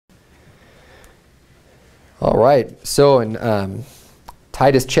All right, so in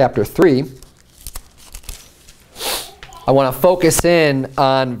Titus chapter 3, I want to focus in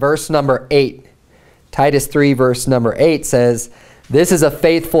on verse number 8. Titus 3 verse number 8 says, "This is a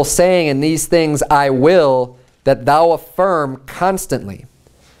faithful saying, and these things I will, that thou affirm constantly,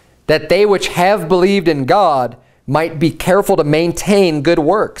 that they which have believed in God might be careful to maintain good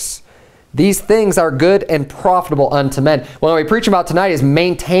works. These things are good and profitable unto men." What we preach about tonight is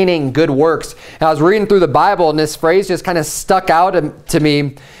maintaining good works. And I was reading through the Bible, and this phrase just kind of stuck out to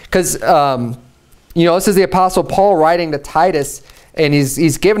me because, this is the Apostle Paul writing to Titus, and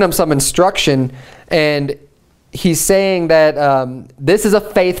he's giving him some instruction, and he's saying that this is a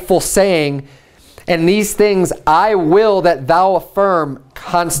faithful saying, and these things I will that thou affirm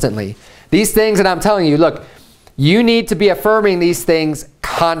constantly. These things, and I'm telling you, look, you need to be affirming these things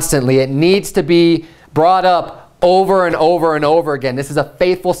constantly. It needs to be brought up over and over and over again. This is a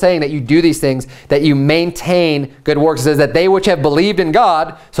faithful saying that you do these things, that you maintain good works. It says that they which have believed in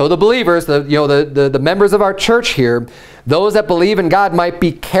God, so the believers, the members of our church here, those that believe in God might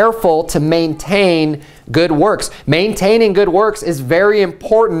be careful to maintain good works. Maintaining good works is very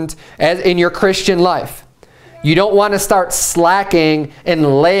important as in your Christian life. You don't want to start slacking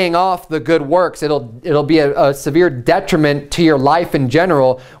and laying off the good works. It'll be a severe detriment to your life in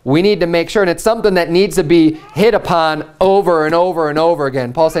general. We need to make sure, and it's something that needs to be hit upon over and over and over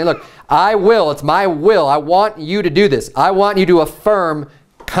again. Paul's saying, look, I will, it's my will. I want you to do this. I want you to affirm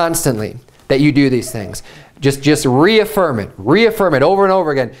constantly that you do these things. Just reaffirm it over and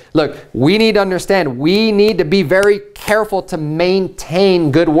over again. Look, we need to understand, we need to be very careful to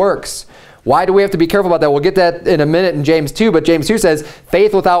maintain good works. Why do we have to be careful about that? We'll get that in a minute in James 2, but James 2 says,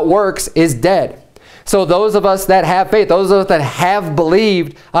 faith without works is dead. So those of us that have faith, those of us that have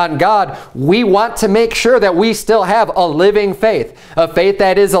believed on God, we want to make sure that we still have a living faith, a faith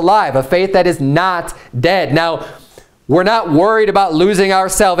that is alive, a faith that is not dead. Now, we're not worried about losing our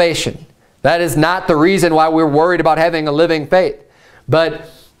salvation. That is not the reason why we're worried about having a living faith. But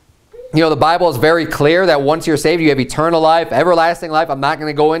the Bible is very clear that once you're saved, you have eternal life, everlasting life. I'm not going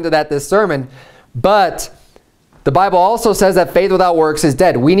to go into that this sermon. But the Bible also says that faith without works is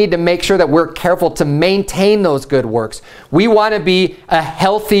dead. We need to make sure that we're careful to maintain those good works. We want to be a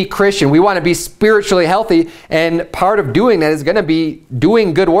healthy Christian. We want to be spiritually healthy. And part of doing that is going to be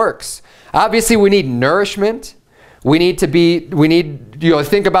doing good works. Obviously, we need nourishment. We need,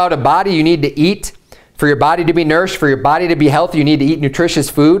 think about a body. You need to eat. For your body to be nourished, for your body to be healthy, you need to eat nutritious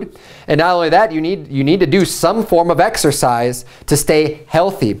food. And not only that, you need to do some form of exercise to stay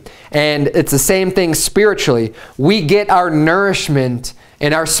healthy. And it's the same thing spiritually. We get our nourishment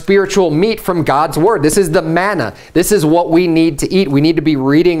and our spiritual meat from God's Word. This is the manna. This is what we need to eat. We need to be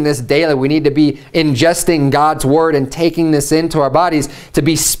reading this daily. We need to be ingesting God's Word and taking this into our bodies to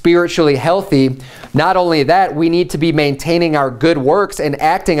be spiritually healthy. Not only that, we need to be maintaining our good works and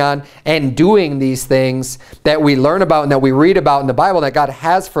acting on and doing these things that we learn about and that we read about in the Bible that God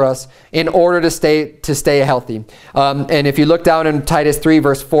has for us in order to stay healthy. And if you look down in Titus 3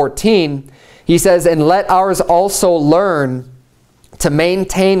 verse 14, he says, "And let ours also learn to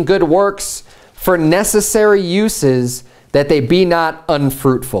maintain good works for necessary uses, that they be not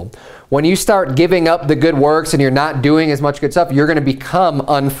unfruitful." When you start giving up the good works and you're not doing as much good stuff, you're going to become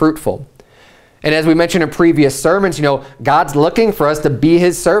unfruitful. And as we mentioned in previous sermons, God's looking for us to be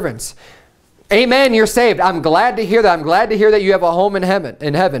His servants. Amen, you're saved. I'm glad to hear that. I'm glad to hear that you have a home in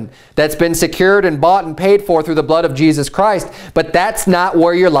heaven that's been secured and bought and paid for through the blood of Jesus Christ. But that's not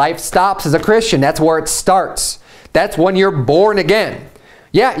where your life stops as a Christian. That's where it starts. That's when you're born again.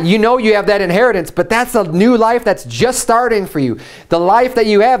 Yeah, you have that inheritance, but that's a new life that's just starting for you. The life that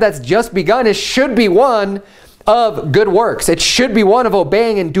you have that's just begun, should be one of good works. It should be one of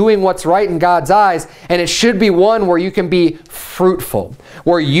obeying and doing what's right in God's eyes, and it should be one where you can be fruitful,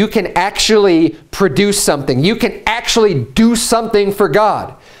 where you can actually produce something. You can actually do something for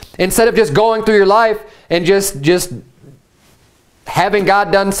God. Instead of just going through your life and just having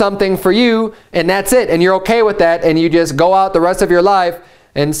God done something for you, and that's it, and you're okay with that, and you just go out the rest of your life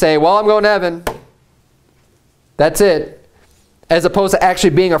and say, well, I'm going to heaven. That's it. As opposed to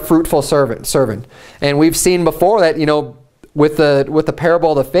actually being a fruitful servant. And we've seen before that, with the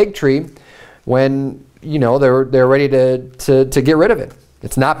parable of the fig tree, when, they're ready to get rid of it.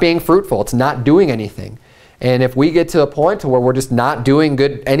 It's not being fruitful. It's not doing anything. And if we get to a point where we're just not doing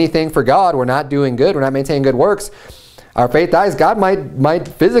anything for God, we're not doing good, we're not maintaining good works, our faith dies. God might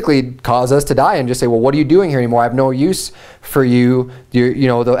physically cause us to die and just say, well, what are you doing here anymore? I have no use for you.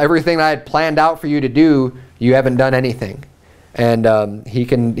 Everything I had planned out for you to do, you haven't done anything. And he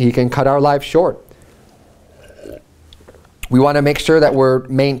can cut our life short. we want to make sure that we're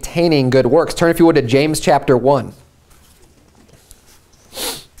maintaining good works. Turn, if you would, to James chapter 1.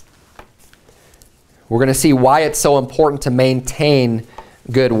 We're going to see why it's so important to maintain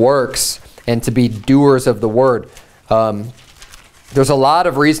good works and to be doers of the word. There's a lot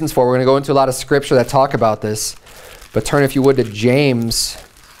of reasons for it. We're going to go into a lot of scripture that talk about this. But turn, if you would, to James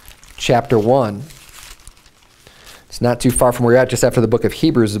chapter 1. It's not too far from where you're at, just after the book of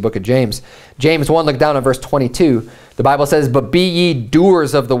Hebrews, the book of James. James 1, look down at verse 22. The Bible says, "But be ye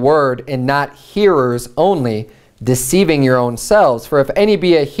doers of the word, and not hearers only, deceiving your own selves. For if any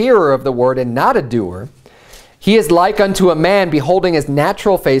be a hearer of the word, and not a doer, he is like unto a man beholding his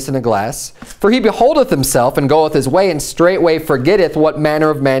natural face in a glass. For he beholdeth himself, and goeth his way, and straightway forgetteth what manner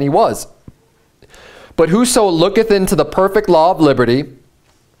of man he was. But whoso looketh into the perfect law of liberty,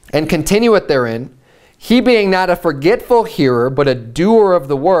 and continueth therein, he being not a forgetful hearer, but a doer of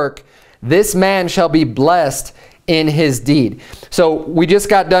the work, this man shall be blessed in his deed." So we just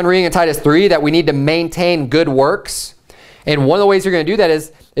got done reading in Titus 3 that we need to maintain good works. And one of the ways you're going to do that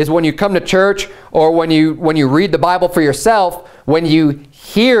is when you come to church, or when you read the Bible for yourself, when you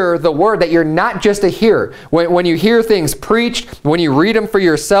hear the word, that you're not just a hearer. When you hear things preached, when you read them for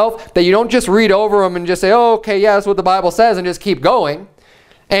yourself, that you don't just read over them and just say, "Oh, okay, yeah, that's what the Bible says," and just keep going.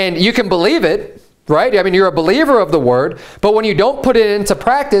 And you can believe it, right? I mean, you're a believer of the word, but when you don't put it into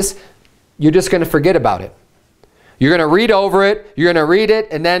practice, you're just going to forget about it. You're going to read over it, you're going to read it,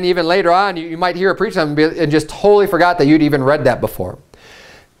 and then even later on, you might hear a preacher and just totally forgot that you'd even read that before.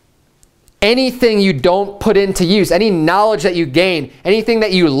 Anything you don't put into use, any knowledge that you gain, anything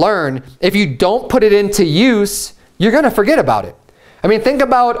that you learn, if you don't put it into use, you're going to forget about it. I mean, think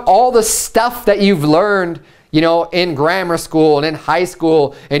about all the stuff that you've learned, you know, in grammar school and in high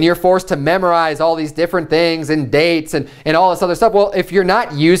school, and you're forced to memorize all these different things and dates and all this other stuff. Well, if you're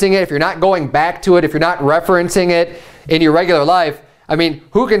not using it, if you're not going back to it, if you're not referencing it in your regular life, I mean,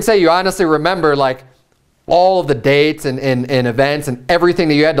 who can say you honestly remember like all of the dates and events and everything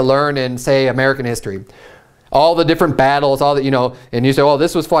that you had to learn in, say, American history? All the different battles, all that, you know, and you say, "Oh,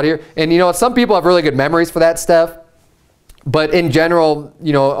 this was fought here." And you know, some people have really good memories for that stuff. But in general,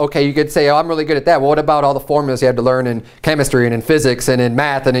 you know, okay, you could say, "Oh, I'm really good at that." Well, what about all the formulas you had to learn in chemistry and in physics and in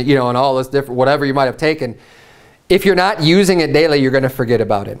math and, you know, and all this different, whatever you might have taken? If you're not using it daily, you're going to forget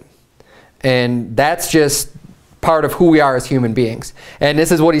about it. And that's just part of who we are as human beings. And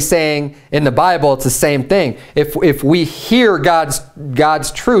this is what he's saying in the Bible. It's the same thing. If we hear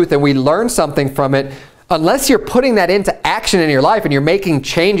God's truth and we learn something from it, unless you're putting that into action in your life and you're making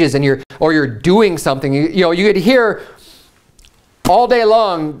changes and you're doing something, you know, you could hear all day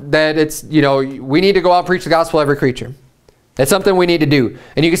long that it's, you know, we need to go out and preach the gospel to every creature. That's something we need to do.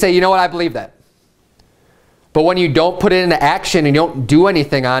 And you can say, "You know what, I believe that." But when you don't put it into action and you don't do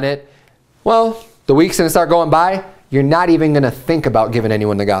anything on it, well, the week's going to start going by. You're not even going to think about giving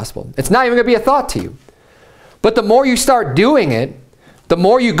anyone the gospel. It's not even going to be a thought to you. But the more you start doing it, the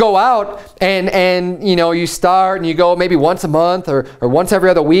more you go out and you know, you start and you go maybe once a month or once every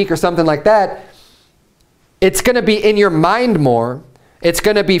other week or something like that, it's going to be in your mind more. It's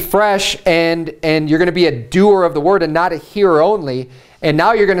going to be fresh, and you're going to be a doer of the word and not a hearer only. And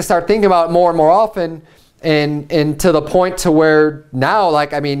now you're going to start thinking about it more and more often, and to the point to where now,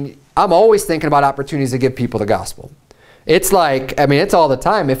 like, I mean, I'm always thinking about opportunities to give people the gospel. It's like, I mean, it's all the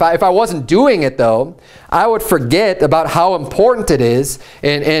time. If I wasn't doing it, though, I would forget about how important it is.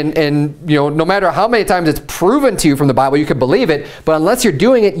 And you know, no matter how many times it's proven to you from the Bible, you can believe it. But unless you're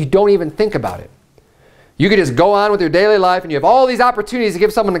doing it, you don't even think about it. You could just go on with your daily life and you have all these opportunities to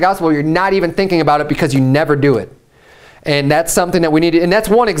give someone the gospel. You're not even thinking about it because you never do it. And that's something that we need to, and that's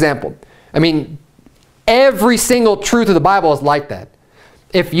one example. I mean, every single truth of the Bible is like that.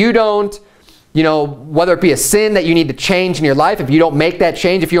 If you don't, you know, whether it be a sin that you need to change in your life, if you don't make that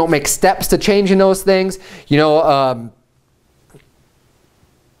change, if you don't make steps to change in those things, you know,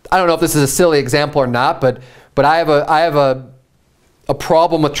 I don't know if this is a silly example or not, but I have a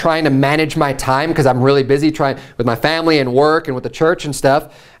problem with trying to manage my time because I'm really busy with my family and work and with the church and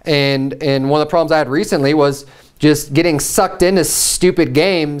stuff. And one of the problems I had recently was just getting sucked into stupid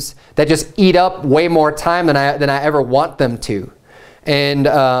games that just eat up way more time than I ever want them to. And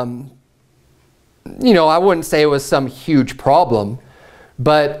you know, I wouldn't say it was some huge problem,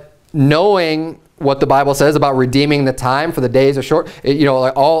 but knowing what the Bible says about redeeming the time for the days are short, you know,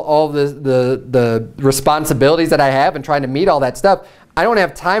 like all the responsibilities that I have and trying to meet all that stuff, I don't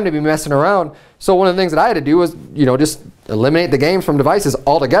have time to be messing around. So one of the things that I had to do was, you know, just eliminate the games from devices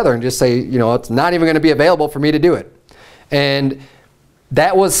altogether and just say, you know, it's not even going to be available for me to do it. And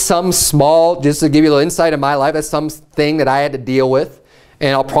that was some small, just to give you a little insight in my life, that's something that I had to deal with,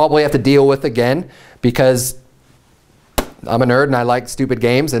 and I'll probably have to deal with again, because I'm a nerd and I like stupid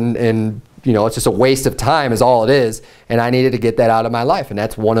games, and you know, it's just a waste of time is all it is. And I needed to get that out of my life. And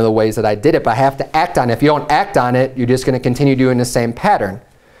that's one of the ways that I did it. But I have to act on it. If you don't act on it, you're just going to continue doing the same pattern.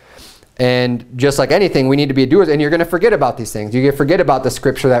 And just like anything, we need to be doers. And you're going to forget about these things. You forget about the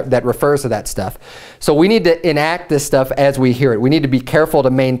scripture that refers to that stuff. So we need to enact this stuff as we hear it. We need to be careful to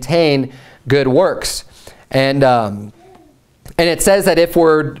maintain good works. And it says that if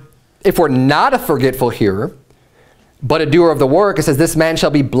we're not a forgetful hearer, but a doer of the work, it says this man shall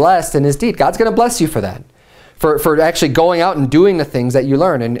be blessed in his deed. God's going to bless you for that. For actually going out and doing the things that you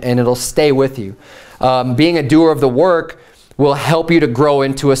learn, and it'll stay with you. Being a doer of the work will help you to grow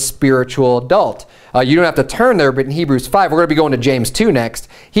into a spiritual adult. You don't have to turn there, but in Hebrews 5, we're going to be going to James 2 next.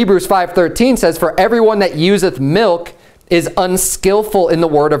 Hebrews 5:13 says, for everyone that useth milk is unskillful in the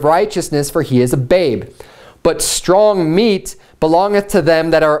word of righteousness, for he is a babe. But strong meat belongeth to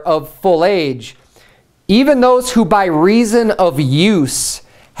them that are of full age, even those who by reason of use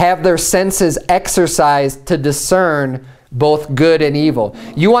have their senses exercised to discern both good and evil.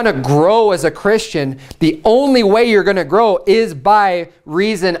 You want to grow as a Christian, the only way you're going to grow is by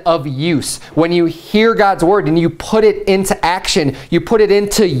reason of use. When you hear God's word and you put it into action, you put it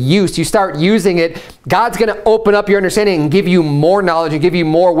into use, you start using it, God's going to open up your understanding and give you more knowledge and give you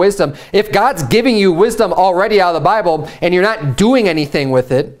more wisdom. If God's giving you wisdom already out of the Bible and you're not doing anything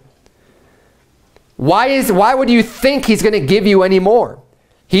with it, why would you think he's going to give you any more?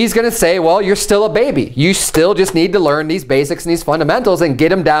 He's going to say, well, you're still a baby. You still just need to learn these basics and these fundamentals and get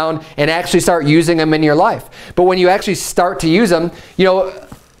them down and actually start using them in your life. But when you actually start to use them, you know,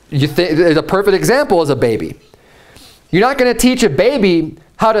 the perfect example is a baby. You're not going to teach a baby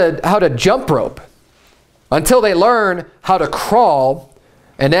how to jump rope until they learn how to crawl,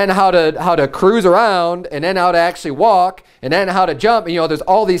 and then how to cruise around, and then how to actually walk, and then how to jump. You know, there's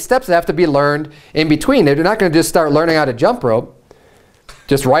all these steps that have to be learned in between. They're not going to just start learning how to jump rope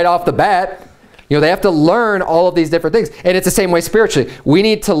just right off the bat. You know, they have to learn all of these different things. And it's the same way spiritually. We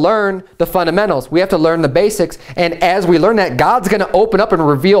need to learn the fundamentals. We have to learn the basics. And as we learn that, God's going to open up and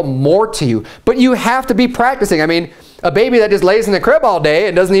reveal more to you. But you have to be practicing. I mean, a baby that just lays in the crib all day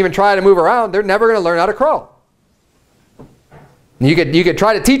and doesn't even try to move around, they're never going to learn how to crawl. You could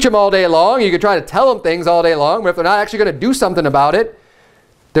try to teach them all day long. You could try to tell them things all day long. But if they're not actually going to do something about it,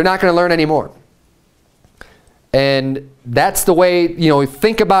 they're not going to learn anymore. And that's the way, you know,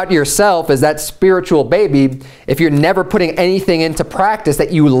 think about yourself as that spiritual baby if you're never putting anything into practice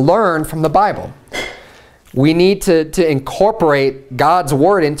that you learn from the Bible. We need to incorporate God's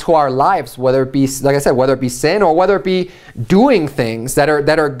word into our lives, whether it be, like I said, whether it be sin or whether it be doing things that are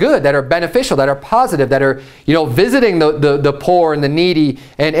good, that are beneficial, that are positive, that are, you know, visiting the poor and the needy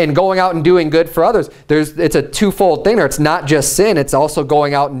and going out and doing good for others. It's a twofold thing there. It's not just sin, it's also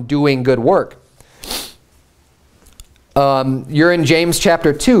going out and doing good work. You're in James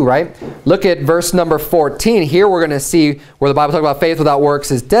chapter 2, right? Look at verse number 14. Here we're going to see where the Bible talks about faith without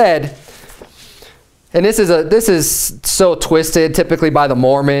works is dead. And this is so twisted, typically by the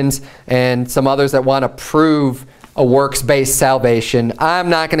Mormons and some others that want to prove a works-based salvation. I'm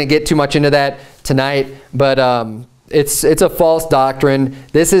not going to get too much into that tonight, but it's a false doctrine.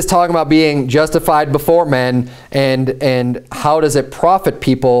 This is talking about being justified before men, and how does it profit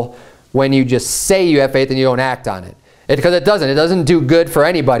people when you just say you have faith and you don't act on it. Because it doesn't do good for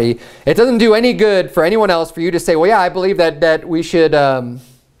anybody. It doesn't do any good for anyone else for you to say, well, yeah, I believe that we should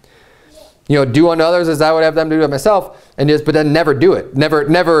you know, do unto others as I would have them do to myself, but then never do it.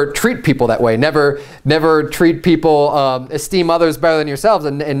 Never treat people that way. Never treat people, esteem others better than yourselves,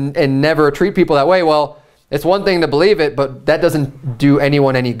 and never treat people that way. Well, it's one thing to believe it, but that doesn't do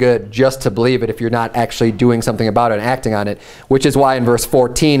anyone any good just to believe it if you're not actually doing something about it and acting on it, which is why in verse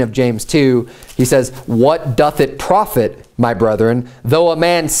 14 of James 2, he says, what doth it profit, my brethren, though a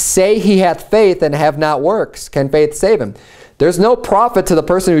man say he hath faith and have not works? Can faith save him? There's no profit to the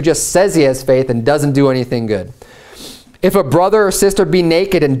person who just says he has faith and doesn't do anything good. If a brother or sister be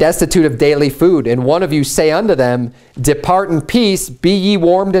naked and destitute of daily food, and one of you say unto them, depart in peace, be ye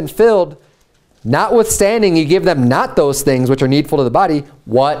warmed and filled, notwithstanding you give them not those things which are needful to the body,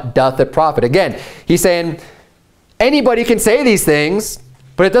 what doth it profit? Again, he's saying anybody can say these things,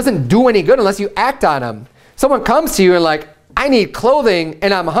 but it doesn't do any good unless you act on them. Someone comes to you and like, I need clothing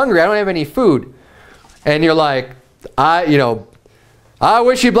and I'm hungry, I don't have any food. And you're like, I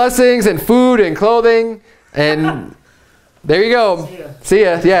wish you blessings and food and clothing, and there you go. See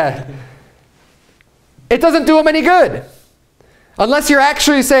ya. Yeah. It doesn't do them any good unless you're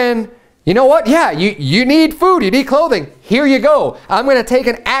actually saying, you know what? Yeah, you need food, you need clothing. Here you go. I'm going to take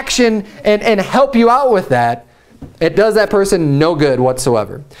an action and help you out with that. It does that person no good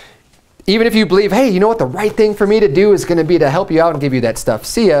whatsoever. Even if you believe, hey, you know what, the right thing for me to do is going to be to help you out and give you that stuff.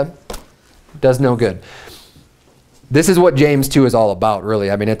 See ya. Does no good. This is what James 2 is all about, really.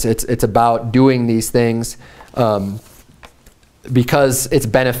 I mean, it's about doing these things because it's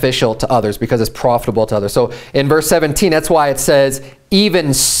beneficial to others, because it's profitable to others. So in verse 17, that's why it says,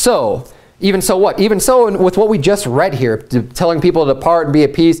 even so. Even so what? Even so with what we just read here, telling people to depart and be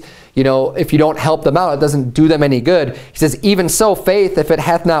at peace, you know, if you don't help them out, it doesn't do them any good. He says, even so faith, if it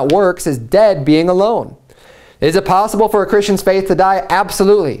hath not works, is dead being alone. Is it possible for a Christian's faith to die?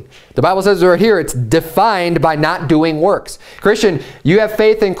 Absolutely. The Bible says right here, it's defined by not doing works. Christian, you have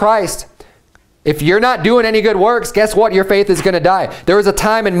faith in Christ. If you're not doing any good works, guess what? Your faith is going to die. There was a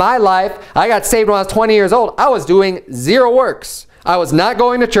time in my life, I got saved when I was 20 years old. I was doing 0 works. I was not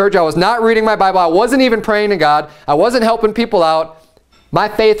going to church. I was not reading my Bible. I wasn't even praying to God. I wasn't helping people out. My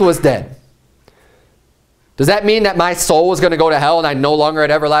faith was dead. Does that mean that my soul was going to go to hell and I no longer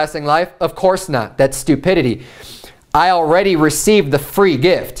had everlasting life? Of course not. That's stupidity. I already received the free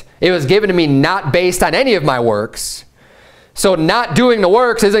gift. It was given to me not based on any of my works. So not doing the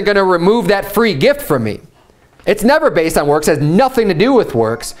works isn't going to remove that free gift from me. It's never based on works. It has nothing to do with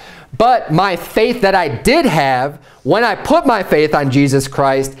works. But my faith that I did have when I put my faith on Jesus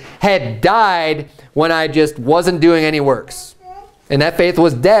Christ had died when I just wasn't doing any works. And that faith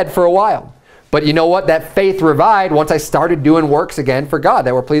was dead for a while. But you know what? That faith revived once I started doing works again for God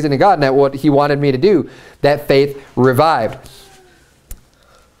that were pleasing to God and that what He wanted me to do. That faith revived.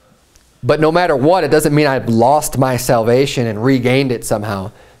 But no matter what, it doesn't mean I've lost my salvation and regained it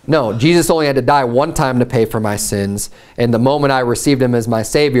somehow. No, Jesus only had to die one time to pay for my sins. And the moment I received Him as my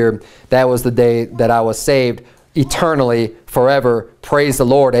Savior, that was the day that I was saved eternally, forever. Praise the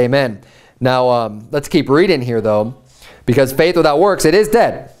Lord. Amen. Now, let's keep reading here, though. Because faith without works, it is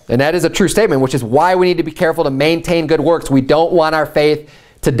dead. And that is a true statement, which is why we need to be careful to maintain good works. We don't want our faith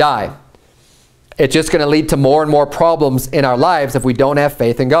to die. It's just going to lead to more and more problems in our lives if we don't have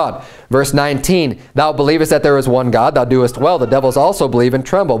faith in God. Verse 19, thou believest that there is one God, thou doest well. The devils also believe and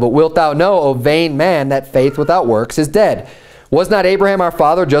tremble. But wilt thou know, O vain man, that faith without works is dead? Was not Abraham our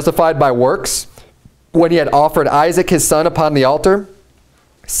father justified by works when he had offered Isaac his son upon the altar?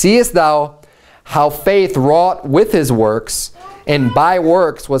 Seest thou how faith wrought with his works, and by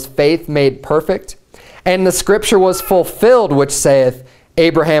works was faith made perfect? And the scripture was fulfilled, which saith,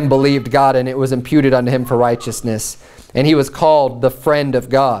 Abraham believed God, and it was imputed unto him for righteousness, and he was called the friend of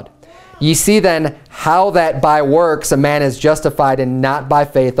God. Ye see then how that by works a man is justified, and not by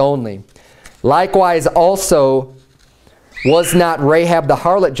faith only. Likewise also was not Rahab the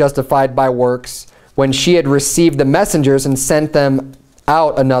harlot justified by works, when she had received the messengers and sent them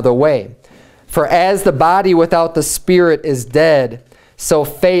out another way? For as the body without the spirit is dead, so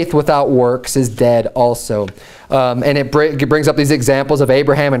faith without works is dead also. And it brings up these examples of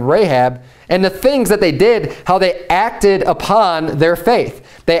Abraham and Rahab and the things that they did, how they acted upon their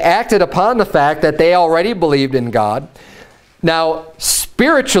faith. They acted upon the fact that they already believed in God. Now,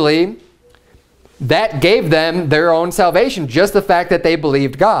 spiritually, that gave them their own salvation, just the fact that they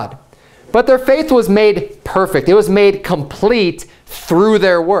believed God. But their faith was made perfect. It was made complete through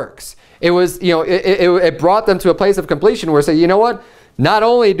their works. It was, you know, it brought them to a place of completion where they say, you know what? Not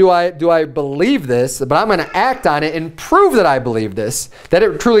only do I believe this, but I'm going to act on it and prove that I believe this, that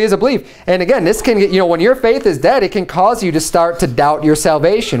it truly is a belief. And again, this can get, you know, when your faith is dead, it can cause you to start to doubt your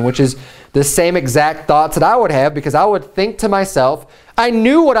salvation, which is the same exact thoughts that I would have, because I would think to myself, I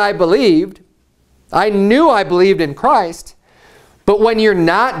knew what I believed. I knew I believed in Christ. But when you're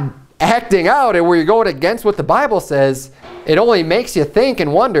not acting out and where you're going against what the Bible says, it only makes you think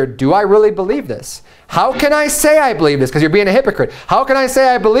and wonder, do I really believe this? How can I say I believe this? Because you're being a hypocrite. How can I say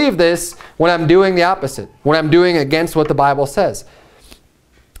I believe this when I'm doing the opposite? When I'm doing against what the Bible says?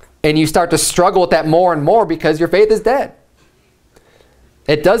 And you start to struggle with that more and more because your faith is dead.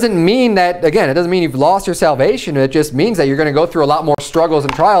 It doesn't mean that, again, it doesn't mean you've lost your salvation. It just means that you're going to go through a lot more struggles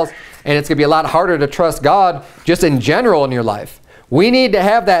and trials, and it's going to be a lot harder to trust God just in general in your life. We need to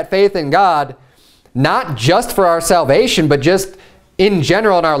have that faith in God, not just for our salvation, but just in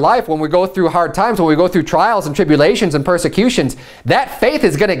general in our life. When we go through hard times, when we go through trials and tribulations and persecutions, that faith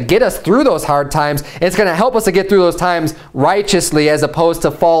is going to get us through those hard times. And it's going to help us to get through those times righteously, as opposed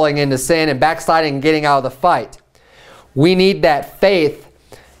to falling into sin and backsliding and getting out of the fight. We need that faith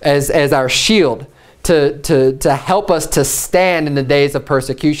as our shield to help us to stand in the days of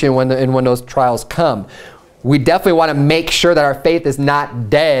persecution when those trials come. We definitely want to make sure that our faith is not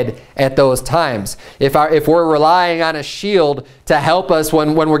dead at those times. If we're relying on a shield to help us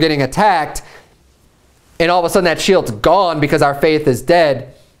when we're getting attacked, and all of a sudden that shield's gone because our faith is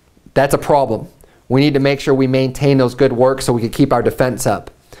dead, that's a problem. We need to make sure we maintain those good works so we can keep our defense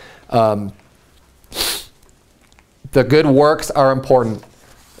up. The good works are important.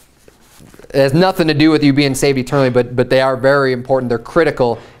 It has nothing to do with you being saved eternally, but they are very important. They're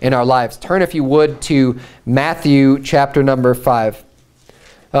critical in our lives. Turn, if you would, to Matthew chapter number 5.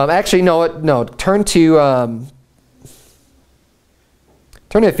 Actually, no. Turn to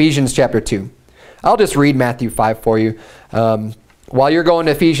Ephesians chapter 2. I'll just read Matthew 5 for you. While you're going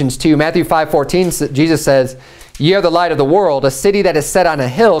to Ephesians 2, Matthew 5:14, Jesus says, "Ye are the light of the world. A city that is set on a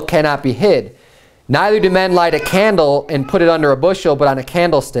hill cannot be hid. Neither do men light a candle and put it under a bushel, but on a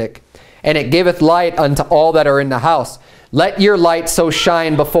candlestick. And it giveth light unto all that are in the house. Let your light so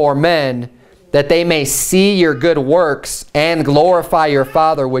shine before men, that they may see your good works and glorify your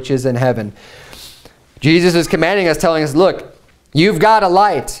Father which is in heaven." Jesus is commanding us, telling us, look, you've got a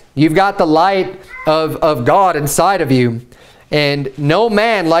light. You've got the light of God inside of you. And no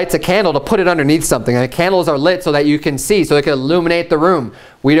man lights a candle to put it underneath something. And candles are lit so that you can see, so they can illuminate the room.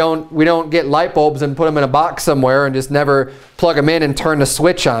 We don't get light bulbs and put them in a box somewhere and just never plug them in and turn the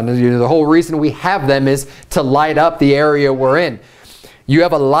switch on. The whole reason we have them is to light up the area we're in. You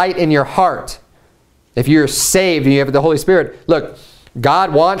have a light in your heart. If you're saved and you have the Holy Spirit, look,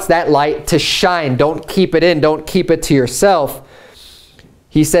 God wants that light to shine. Don't keep it in. Don't keep it to yourself.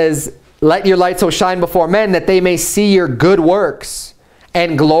 He says, let your light so shine before men that they may see your good works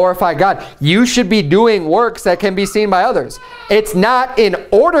and glorify God. You should be doing works that can be seen by others. It's not in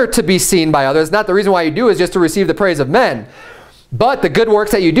order to be seen by others. Not the reason why you do is just to receive the praise of men. But the good works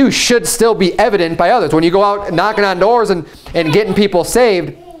that you do should still be evident by others. When you go out knocking on doors and getting people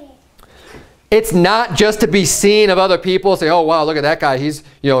saved, it's not just to be seen of other people, say, oh, wow, look at that guy. He's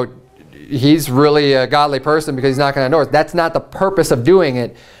really a godly person because he's knocking on doors. That's not the purpose of doing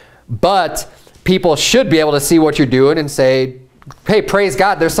it. But people should be able to see what you're doing and say, hey, praise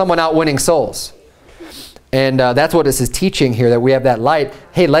God, there's someone out winning souls. And that's what this is teaching here, that we have that light.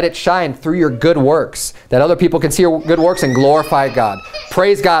 Hey, let it shine through your good works, that other people can see your good works and glorify God.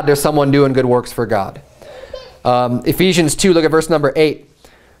 Praise God, there's someone doing good works for God. Ephesians 2, look at verse number 8.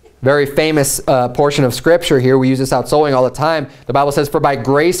 Very famous portion of Scripture here. We use this out sowing all the time. The Bible says, "For by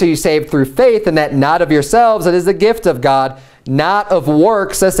grace are you saved through faith, and that not of yourselves, it is the gift of God, not of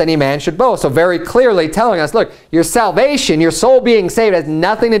works, lest any man should boast." So very clearly telling us, look, your salvation, your soul being saved has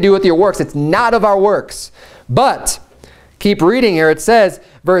nothing to do with your works. It's not of our works. But, keep reading here, it says,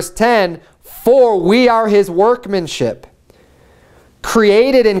 verse 10, "For we are his workmanship,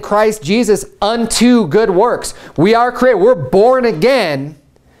 created in Christ Jesus unto good works." We are created. We're born again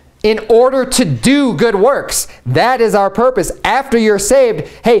in order to do good works. That is our purpose. After you're saved,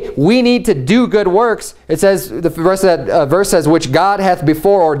 hey, we need to do good works. It says, the verse says, "Which God hath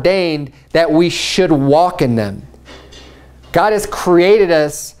before ordained that we should walk in them." God has created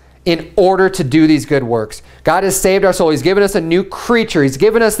us in order to do these good works. God has saved our soul. He's given us a new creature. He's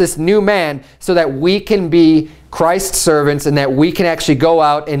given us this new man so that we can be Christ's servants and that we can actually go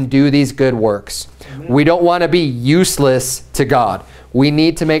out and do these good works. Amen. We don't want to be useless to God. We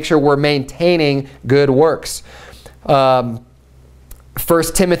need to make sure we're maintaining good works. 1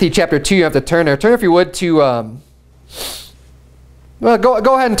 Timothy chapter 2, you have to turn there. Turn, if you would, to... well,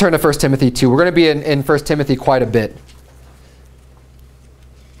 go ahead and turn to 1 Timothy 2. We're going to be in 1 Timothy quite a bit.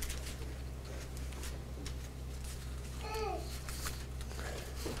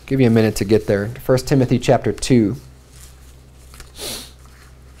 Give you a minute to get there. 1 Timothy chapter 2.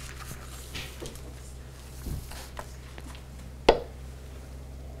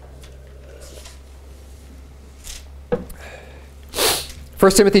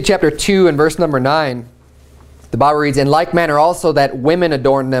 First Timothy chapter 2 and verse number 9, the Bible reads, "In like manner also that women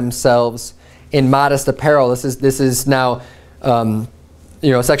adorn themselves in modest apparel." This is now a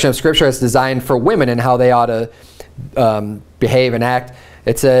section of Scripture that's designed for women and how they ought to behave and act.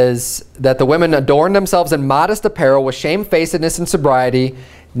 It says that the women adorn themselves in modest apparel with shamefacedness and sobriety,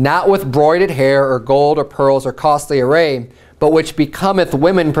 not with broided hair or gold or pearls or costly array, but which becometh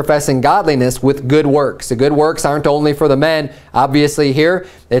women professing godliness with good works. The good works aren't only for the men. Obviously here,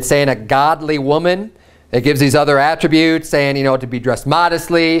 it's saying a godly woman. It gives these other attributes, saying, to be dressed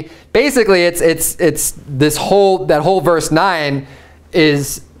modestly. Basically, it's that whole verse 9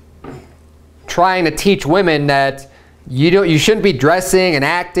 is trying to teach women that you shouldn't be dressing and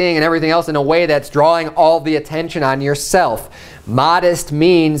acting and everything else in a way that's drawing all the attention on yourself. Modest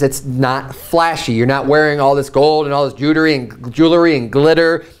means it's not flashy. You're not wearing all this gold and all this jewelry and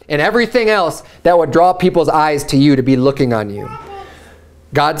glitter and everything else that would draw people's eyes to you, to be looking on you.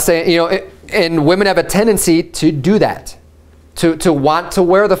 God's saying, and women have a tendency to do that, to want to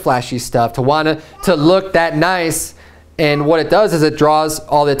wear the flashy stuff, to want to look that nice. And what it does is it draws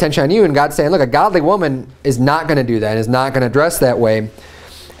all the attention on you. And God's saying, look, a godly woman is not going to do that, is not going to dress that way.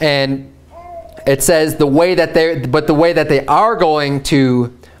 And it says the way that they are going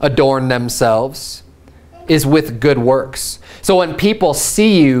to adorn themselves is with good works. So when people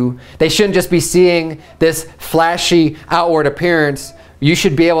see you, they shouldn't just be seeing this flashy outward appearance. They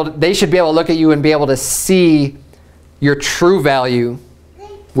should be able to look at you and be able to see your true value,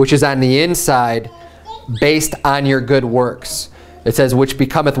 which is on the inside, based on your good works. It says, which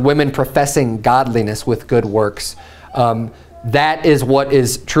becometh women professing godliness with good works. That is what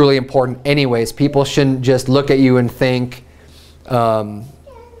is truly important anyways. People shouldn't just look at you and think,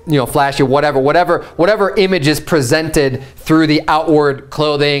 flashy, whatever image is presented through the outward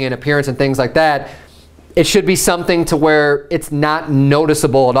clothing and appearance and things like that. It should be something to where it's not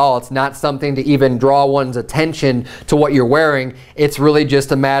noticeable at all. It's not something to even draw one's attention to what you're wearing. It's really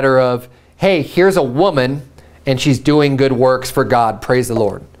just a matter of, hey, here's a woman and she's doing good works for God. Praise the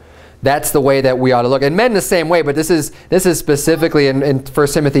Lord. That's the way that we ought to look. And men the same way, but this is specifically in 1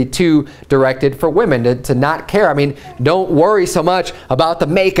 Timothy 2 directed for women to not care. I mean, don't worry so much about the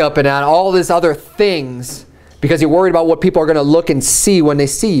makeup and on all these other things because you're worried about what people are going to look and see when they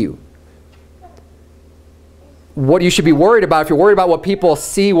see you. What you should be worried about, if you're worried about what people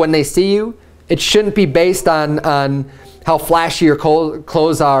see when they see you, it shouldn't be based on how flashy your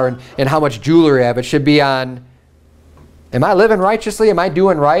clothes are and how much jewelry you have. It should be on, am I living righteously? Am I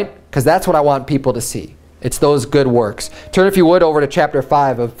doing right? Because that's what I want people to see. It's those good works. Turn, if you would, over to chapter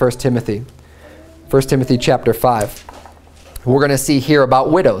 5 of 1 Timothy. 1 Timothy chapter 5. We're going to see here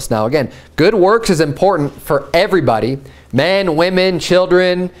about widows. Now again, good works is important for everybody. Men, women,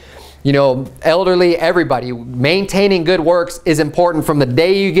 children, elderly, everybody. Maintaining good works is important from the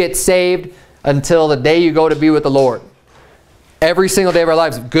day you get saved until the day you go to be with the Lord. Every single day of our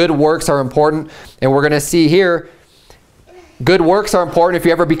lives, good works are important. And we're going to see here, good works are important if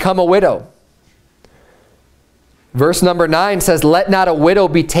you ever become a widow. Verse number 9 says, let not a widow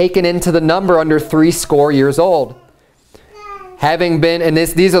be taken into the number under 80 years old. Having been, and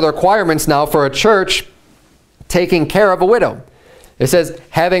these are the requirements now for a church taking care of a widow. It says,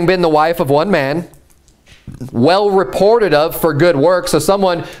 having been the wife of one man, well reported of for good works. So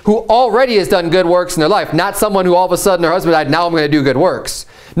someone who already has done good works in their life, not someone who all of a sudden their husband died, now I'm going to do good works.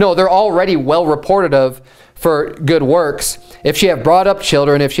 No, they're already well reported of for good works. If she have brought up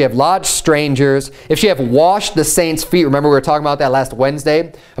children, if she have lodged strangers, if she have washed the saints' feet. Remember we were talking about that last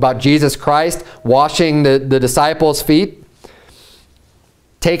Wednesday, about Jesus Christ washing the disciples' feet,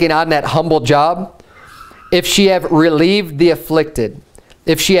 taking on that humble job. If she have relieved the afflicted,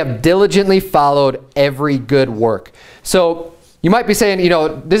 if she have diligently followed every good work. So you might be saying,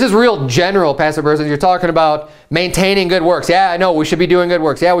 this is real general, Pastor Burson. You're talking about maintaining good works. Yeah, I know we should be doing good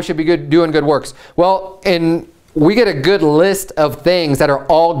works. Yeah, we should be doing good works. Well, we get a good list of things that are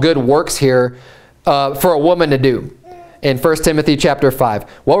all good works here for a woman to do. In 1 Timothy chapter 5.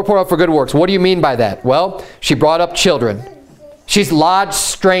 Well reported for good works. What do you mean by that? Well, she brought up children. She's lodged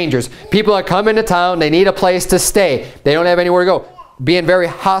strangers. People are coming to town. They need a place to stay. They don't have anywhere to go. Being very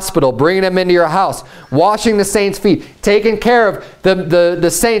hospitable, bringing them into your house, washing the saints' feet, taking care of the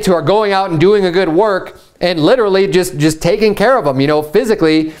saints who are going out and doing a good work, and literally just taking care of them,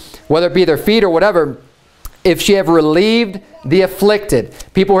 physically, whether it be their feet or whatever. If she have relieved the afflicted,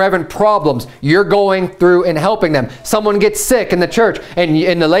 people who are having problems, you're going through and helping them. Someone gets sick in the church,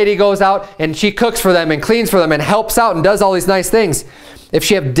 and the lady goes out and she cooks for them and cleans for them and helps out and does all these nice things. If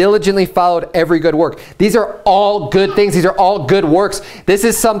she have diligently followed every good work. These are all good things. These are all good works. This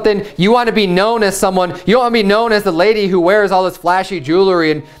is something you want to be known as someone. You don't want to be known as the lady who wears all this flashy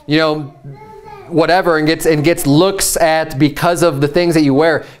jewelry and, whatever and gets looks at because of the things that you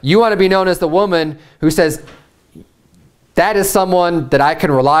wear. You want to be known as the woman who says, that is someone that I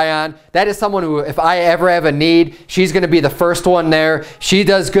can rely on. That is someone who, if I ever have a need, she's going to be the first one there. She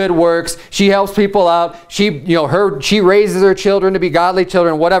does good works. She helps people out. She raises her children to be godly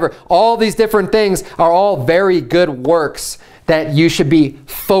children, whatever. All these different things are all very good works that you should be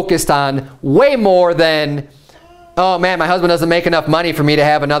focused on way more than, oh man, my husband doesn't make enough money for me to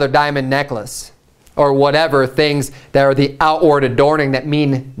have another diamond necklace, or whatever things that are the outward adorning that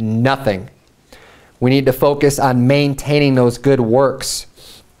mean nothing. We need to focus on maintaining those good works.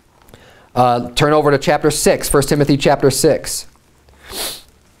 Turn over to chapter 6, 1 Timothy chapter 6.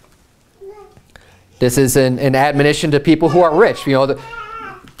 This is an admonition to people who are rich.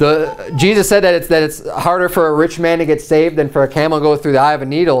 Jesus said that it's harder for a rich man to get saved than for a camel to go through the eye of a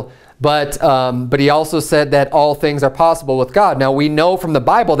needle. But he also said that all things are possible with God. Now we know from the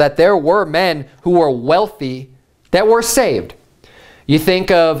Bible that there were men who were wealthy that were saved. You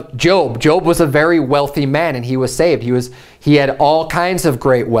think of Job. Job was a very wealthy man, and he was saved. He had all kinds of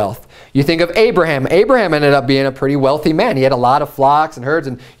great wealth. You think of Abraham. Abraham ended up being a pretty wealthy man. He had a lot of flocks and herds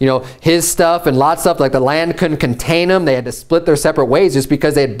and, his stuff and lots of stuff. Like the land couldn't contain them. They had to split their separate ways just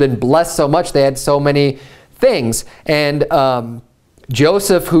because they had been blessed so much. They had so many things. And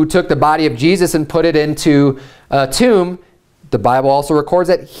Joseph, who took the body of Jesus and put it into a tomb, the Bible also records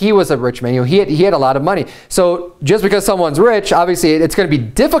that he was a rich man. He had a lot of money. So just because someone's rich, obviously it's going to be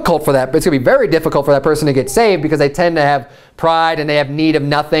difficult for that. It's going to be very difficult for that person to get saved because they tend to have pride and they have need of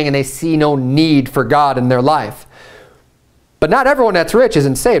nothing and they see no need for God in their life. But not everyone that's rich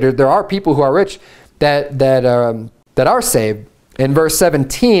isn't saved. There are people who are rich that are saved. And verse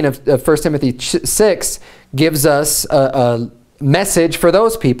 17 of 1 Timothy 6 gives us a message for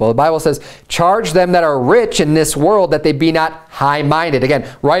those people. The Bible says, charge them that are rich in this world that they be not high-minded. Again,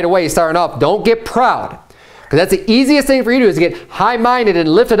 right away starting off, don't get proud. Because that's the easiest thing for you to do is get high-minded and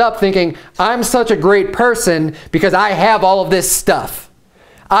lift it up thinking, I'm such a great person because I have all of this stuff.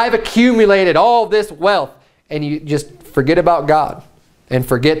 I've accumulated all this wealth. And you just forget about God. And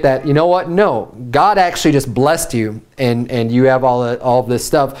forget that, you know what? No, God actually just blessed you. And you have all of this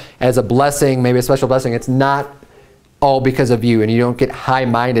stuff as a blessing, maybe a special blessing. It's not all because of you, and you don't get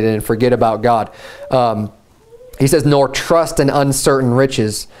high-minded and forget about God. He says, nor trust in uncertain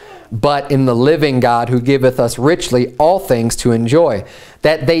riches, but in the living God who giveth us richly all things to enjoy.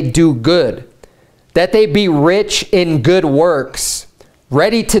 That they do good, that they be rich in good works,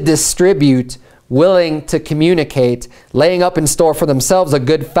 ready to distribute, willing to communicate, laying up in store for themselves a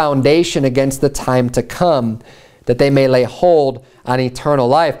good foundation against the time to come, that they may lay hold on eternal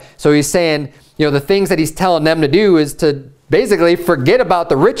life. So he's saying, the things that he's telling them to do is to basically forget about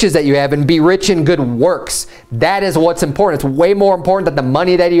the riches that you have and be rich in good works. That is what's important. It's way more important than the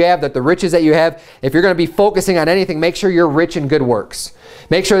money that you have, that the riches that you have. If you're going to be focusing on anything, make sure you're rich in good works.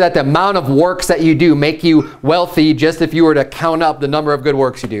 Make sure that the amount of works that you do make you wealthy just if you were to count up the number of good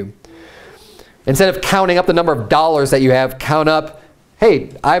works you do. Instead of counting up the number of dollars that you have, count up,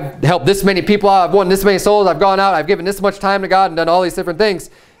 hey, I've helped this many people out, I've won this many souls, I've gone out, I've given this much time to God and done all these different things.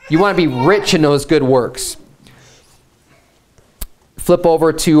 You want to be rich in those good works. Flip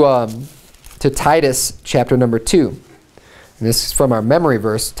over to Titus chapter number 2. And this is from our memory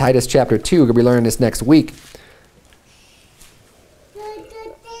verse, Titus chapter 2. We're going to be learning this next week.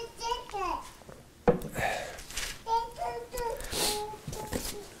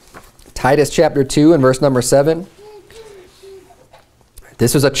 Titus chapter 2 and verse number 7.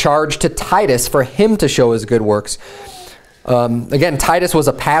 This was a charge to Titus for him to show his good works. Again, Titus was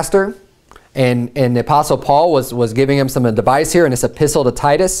a pastor, and the Apostle Paul was giving him some advice here in this epistle to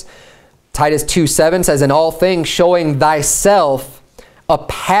Titus. Titus 2:7 says, in all things showing thyself a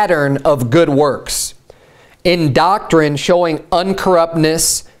pattern of good works, in doctrine showing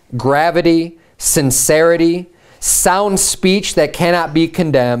uncorruptness, gravity, sincerity, sound speech that cannot be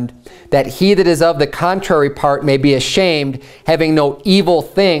condemned, that he that is of the contrary part may be ashamed, having no evil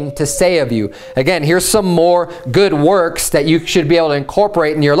thing to say of you. Again, here's some more good works that you should be able to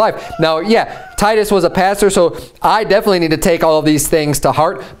incorporate in your life. Now, yeah, Titus was a pastor, so I definitely need to take all of these things to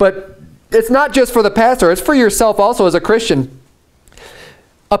heart, but it's not just for the pastor, it's for yourself also as a Christian.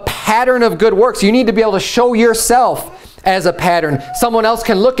 A pattern of good works. You need to be able to show yourself as a pattern. Someone else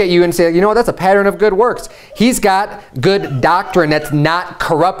can look at you and say, you know what, that's a pattern of good works. He's got good doctrine that's not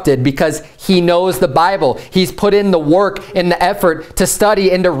corrupted because he knows the Bible. He's put in the work and the effort to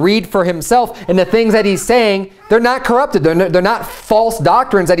study and to read for himself. And the things that he's saying, they're not corrupted. They're not false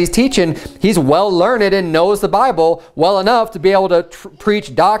doctrines that he's teaching. He's well learned and knows the Bible well enough to be able to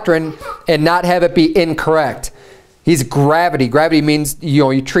preach doctrine and not have it be incorrect. He's gravity. Gravity means,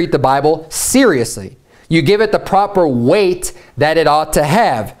 you treat the Bible seriously. You give it the proper weight that it ought to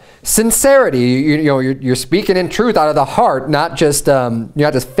have. Sincerity, you're speaking in truth out of the heart, not just you're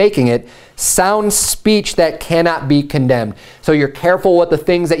not just faking it. Sound speech that cannot be condemned. So you're careful with the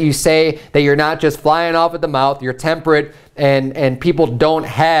things that you say, that you're not just flying off at the mouth. You're temperate, and people don't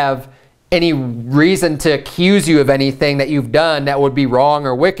have any reason to accuse you of anything that you've done that would be wrong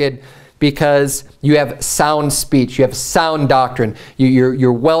or wicked, because you have sound speech, you have sound doctrine,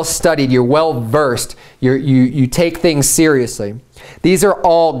 you're well studied, you're well versed, you take things seriously. These are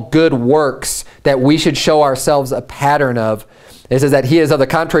all good works that we should show ourselves a pattern of. It says that he is of the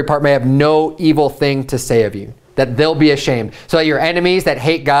contrary part may have no evil thing to say of you, that they'll be ashamed. So that your enemies that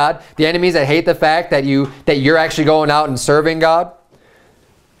hate God, the enemies that hate the fact that you're actually going out and serving God,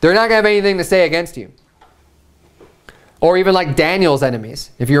 they're not going to have anything to say against you. Or even like Daniel's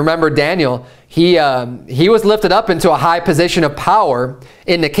enemies. If you remember Daniel, he was lifted up into a high position of power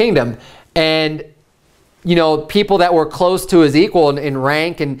in the kingdom. And people that were close to his equal in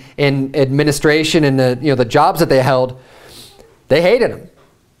rank and in administration and the jobs that they held, they hated him.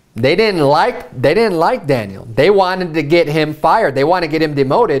 They didn't like Daniel. They wanted to get him fired. They wanted to get him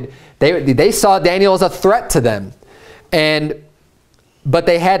demoted. They saw Daniel as a threat to them. But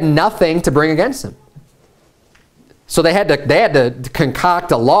they had nothing to bring against him. So they had to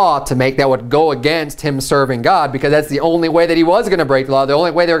concoct a law to make that would go against him serving God, because that's the only way that he was going to break the law, the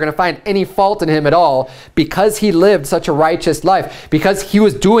only way they were going to find any fault in him at all, because he lived such a righteous life, because he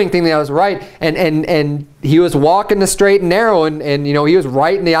was doing things that was right, and he was walking the straight and narrow, and he was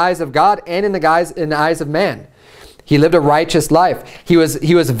right in the eyes of God and in the eyes of man. He lived a righteous life. He was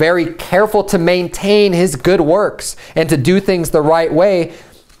very careful to maintain his good works and to do things the right way.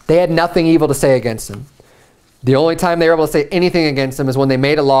 They had nothing evil to say against him. The only time they were able to say anything against him is when they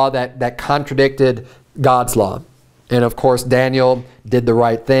made a law that contradicted God's law. And of course, Daniel did the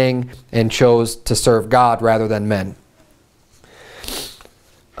right thing and chose to serve God rather than men.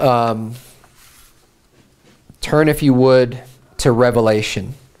 Turn, if you would, to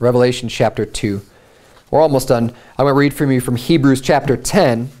Revelation. Revelation chapter 2. We're almost done. I'm going to read from you from Hebrews chapter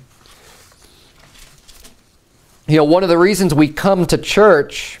 10. One of the reasons we come to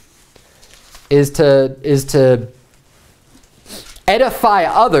church is to edify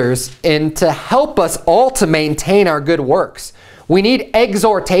others and to help us all to maintain our good works. We need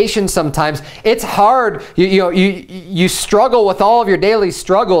exhortation sometimes. It's hard. You struggle with all of your daily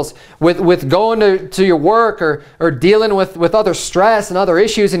struggles with going to your work or dealing with other stress and other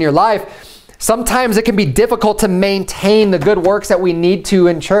issues in your life. Sometimes it can be difficult to maintain the good works that we need to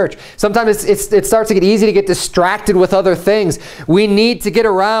in church. Sometimes it starts to get easy to get distracted with other things. We need to get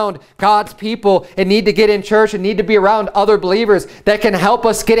around God's people and need to get in church and need to be around other believers that can help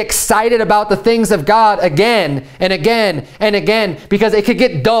us get excited about the things of God again and again and again, because it could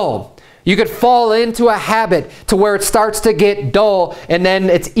get dull. You could fall into a habit to where it starts to get dull, and then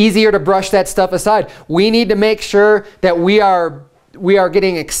it's easier to brush that stuff aside. We need to make sure that we are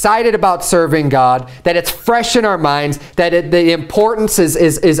getting excited about serving God, that it's fresh in our minds, that the importance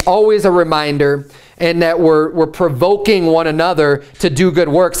is always a reminder, and that we're provoking one another to do good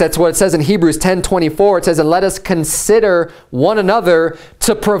works. That's what it says in Hebrews 10:24. It says, "And let us consider one another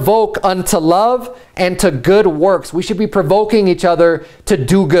to provoke unto love and to good works." We should be provoking each other to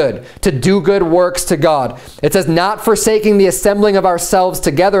do good works to God. It says, "Not forsaking the assembling of ourselves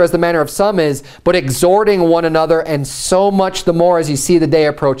together as the manner of some is, but exhorting one another, and so much the more as you see the day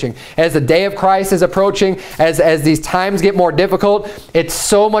approaching." As the day of Christ is approaching, as these times get more difficult, it's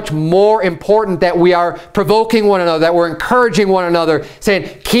so much more important that we are provoking one another, that we're encouraging one another, saying,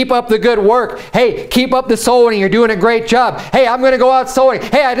 keep up the good work. Hey, keep up the soul winning. You're doing a great job. Hey, I'm going to go out soul winning.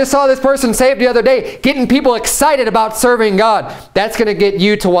 Hey, I just saw this person saved the other day. Getting people excited about serving God. That's going to get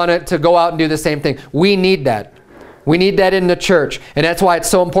you to want to go out and do the same thing. We need that. We need that in the church. And that's why it's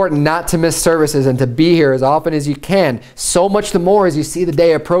so important not to miss services and to be here as often as you can. So much the more as you see the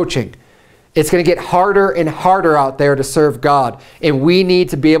day approaching. It's going to get harder and harder out there to serve God. And we need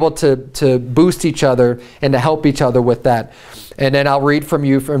to be able to boost each other and to help each other with that. And then I'll read from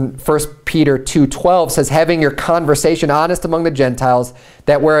you from 1 Peter 2:12 says, "Having your conversation honest among the Gentiles,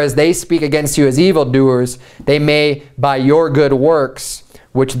 that whereas they speak against you as evildoers, they may by your good works,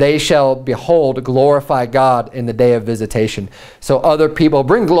 which they shall behold, glorify God in the day of visitation." So other people,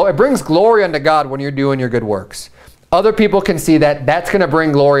 it brings glory unto God when you're doing your good works. Other people can see that. That's going to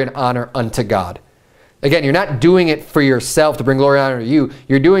bring glory and honor unto God. Again, you're not doing it for yourself to bring glory and honor to you.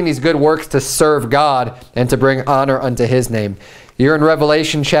 You're doing these good works to serve God and to bring honor unto His name. You're in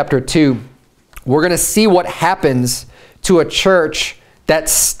Revelation chapter 2. We're going to see what happens to a church that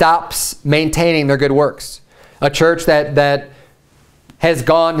stops maintaining their good works. A church that has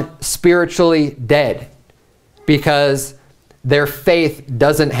gone spiritually dead because their faith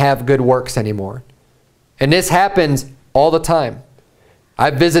doesn't have good works anymore. And this happens all the time.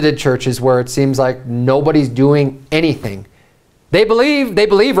 I've visited churches where it seems like nobody's doing anything. They believe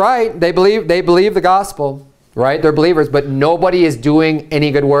right. They believe the gospel, right? They're believers, but nobody is doing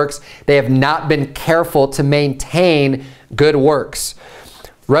any good works. They have not been careful to maintain good works.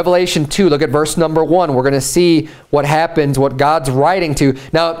 Revelation 2, look at verse number 1. We're going to see what happens, what God's writing to.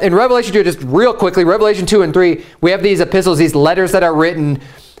 Now, in Revelation 2, just real quickly, Revelation 2 and 3, we have these epistles, these letters that are written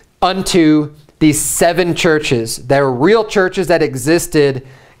unto these 7 churches. They were real churches that existed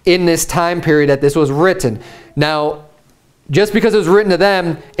in this time period that this was written. Now, just because it was written to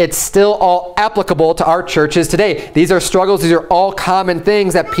them, it's still all applicable to our churches today. These are struggles. These are all common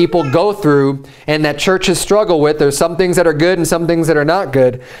things that people go through and that churches struggle with. There's some things that are good and some things that are not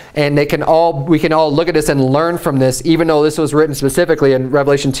good. And we can all look at this and learn from this, even though this was written specifically in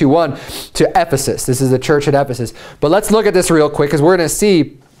Revelation 2:1 to Ephesus. This is the church at Ephesus. But let's look at this real quick, because we're going to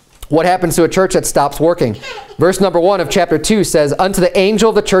see what happens to a church that stops working. Verse number 1 of chapter 2 says, "Unto the angel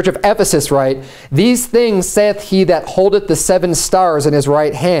of the church of Ephesus write, These things saith he that holdeth the 7 stars in his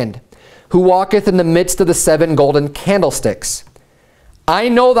right hand, who walketh in the midst of the 7 golden candlesticks. I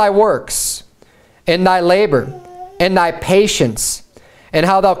know thy works, and thy labor, and thy patience, and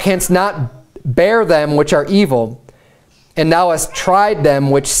how thou canst not bear them which are evil, and thou hast tried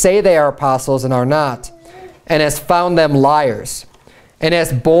them which say they are apostles and are not, and hast found them liars, and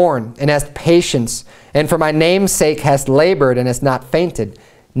hast borne, and hast patience, and for my name's sake hast labored, and hast not fainted.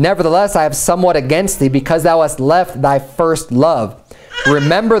 Nevertheless, I have somewhat against thee, because thou hast left thy first love.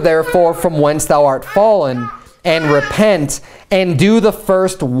 Remember therefore from whence thou art fallen, and repent, and do the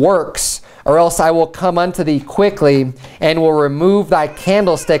first works, or else I will come unto thee quickly, and will remove thy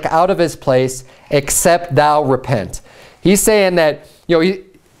candlestick out of his place, except thou repent." He's saying that,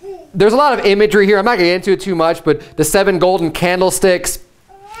 there's a lot of imagery here. I'm not going to get into it too much, but the 7 golden candlesticks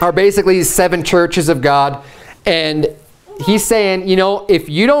are basically 7 churches of God. And he's saying, if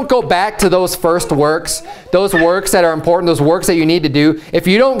you don't go back to those first works, those works that are important, those works that you need to do, if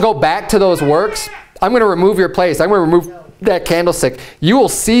you don't go back to those works, I'm going to remove your place. I'm going to remove that candlestick. You will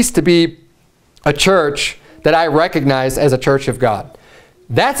cease to be a church that I recognize as a church of God.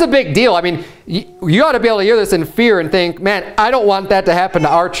 That's a big deal. I mean, you ought to be able to hear this in fear and think, man, I don't want that to happen to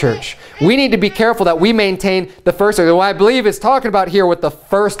our church. We need to be careful that we maintain the first works. And what I believe it's talking about here with the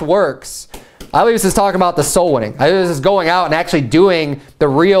first works, I believe this is talking about the soul winning. I believe this is going out and actually doing the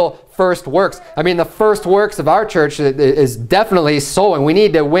real first works. I mean, the first works of our church is definitely soul winning. We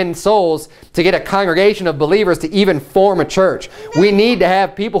need to win souls to get a congregation of believers to even form a church. We need to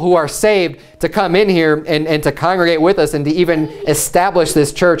have people who are saved to come in here and to congregate with us and to even establish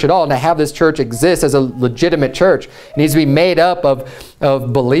this church at all, and to have this church exist as a legitimate church. It needs to be made up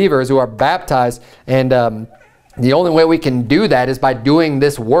of believers who are baptized, and the only way we can do that is by doing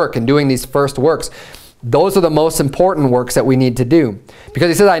this work and doing these first works. Those are the most important works that we need to do. Because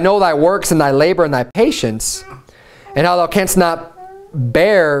he says, I know thy works and thy labor and thy patience, and how thou canst not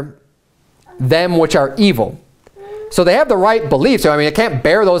bear them which are evil. So they have the right beliefs. So, I mean, they can't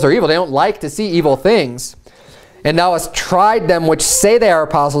bear those who are evil. They don't like to see evil things. And thou hast tried them which say they are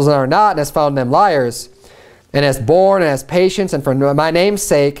apostles and are not, and hast found them liars, and hast borne, and hast patience, and for my name's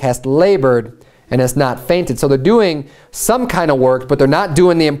sake hast labored, and hast not fainted. So they're doing some kind of work, but they're not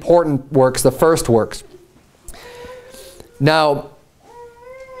doing the important works, the first works. Now,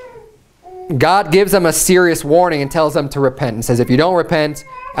 God gives them a serious warning and tells them to repent, and says, if you don't repent,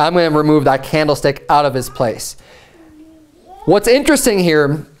 I'm going to remove thy candlestick out of his place. What's interesting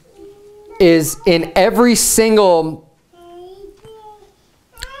here is in every single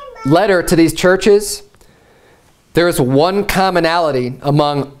letter to these churches, there is one commonality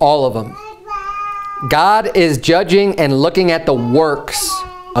among all of them. God is judging and looking at the works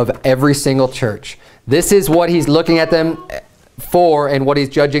of every single church. This is what he's looking at them for, and what he's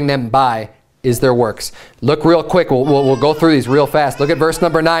judging them by is their works. Look real quick. We'll go through these real fast. Look at verse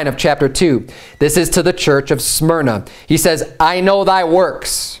number 9 of chapter 2. This is to the church of Smyrna. He says, I know thy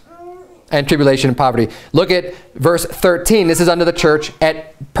works and tribulation and poverty. Look at verse 13. This is unto the church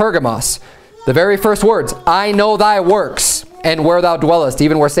at Pergamos. The very first words, I know thy works and where thou dwellest,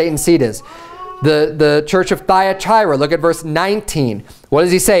 even where Satan's seat is. The church of Thyatira, look at verse 19. What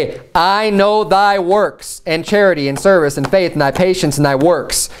does he say? I know thy works and charity and service and faith and thy patience and thy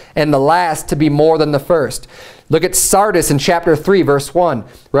works, and the last to be more than the first. Look at Sardis in chapter 3, verse 1.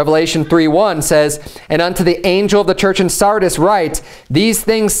 Revelation 3:1 says, and unto the angel of the church in Sardis write, these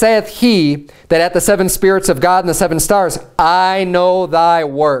things saith he that hath the 7 spirits of God and the 7 stars, I know thy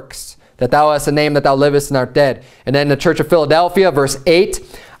works, that thou hast a name, that thou livest and art dead. And then the church of Philadelphia, verse 8,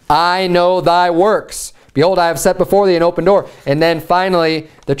 I know thy works. Behold, I have set before thee an open door. And then finally,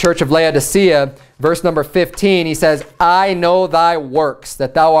 the church of Laodicea, verse number 15, he says, I know thy works,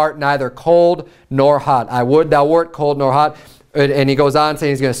 that thou art neither cold nor hot. I would thou wert cold nor hot. And he goes on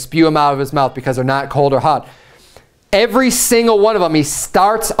saying he's going to spew them out of his mouth because they're not cold or hot. Every single one of them, he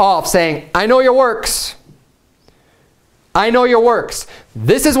starts off saying, I know your works. I know your works.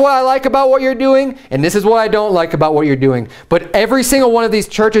 This is what I like about what you're doing, and this is what I don't like about what you're doing. But every single one of these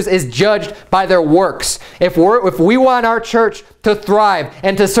churches is judged by their works. If we want our church to thrive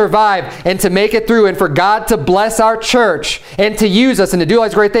and to survive and to make it through, and for God to bless our church and to use us and to do all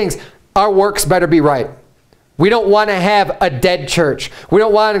these great things, our works better be right. We don't want to have a dead church. We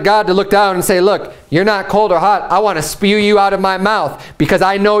don't want God to look down and say, look, you're not cold or hot. I want to spew you out of my mouth because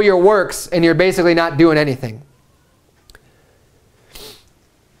I know your works and you're basically not doing anything.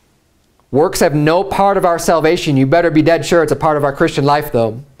 Works have no part of our salvation. You better be dead sure it's a part of our Christian life,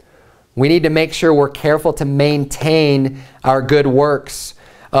 though. We need to make sure we're careful to maintain our good works.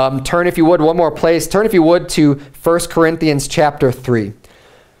 Turn, if you would, one more place. Turn, if you would, to 1 Corinthians chapter 3.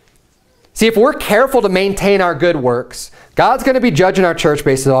 See, if we're careful to maintain our good works, God's going to be judging our church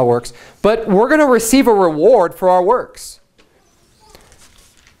based on our works, but we're going to receive a reward for our works.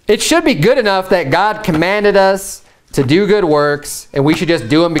 It should be good enough that God commanded us to do good works, and we should just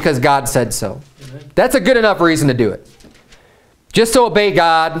do them because God said so. That's a good enough reason to do it. Just to obey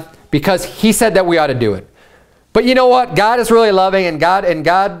God because He said that we ought to do it. But you know what? God is really loving, and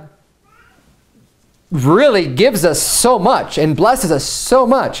God really gives us so much and blesses us so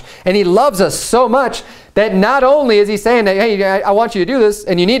much, and He loves us so much that not only is He saying that, hey, I want you to do this,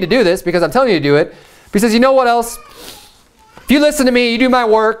 and you need to do this because I'm telling you to do it, He says, you know what else? If you listen to me, you do my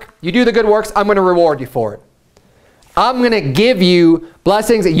work, you do the good works, I'm going to reward you for it. I'm going to give you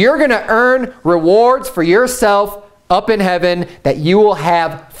blessings. You're going to earn rewards for yourself up in heaven that you will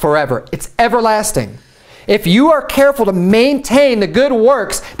have forever. It's everlasting. If you are careful to maintain the good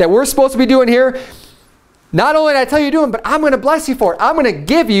works that we're supposed to be doing here, not only did I tell you to do them, but I'm going to bless you for it. I'm going to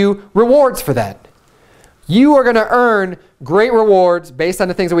give you rewards for that. You are going to earn great rewards based on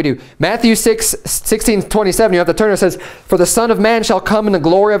the things that we do. Matthew 6:16-27, you have to turn, it says, for the Son of Man shall come in the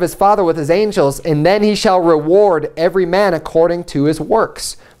glory of His Father with His angels, and then He shall reward every man according to his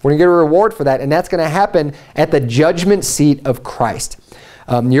works. We're going to get a reward for that, and that's going to happen at the judgment seat of Christ.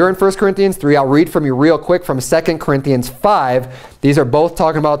 You're in 1 Corinthians 3. I'll read from you real quick from 2 Corinthians 5. These are both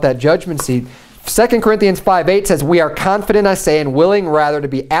talking about that judgment seat. 2 Corinthians 5:8 says, we are confident, I say, and willing rather to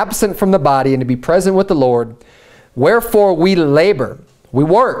be absent from the body and to be present with the Lord. Wherefore we labor, we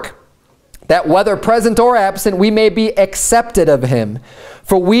work, that whether present or absent, we may be accepted of Him.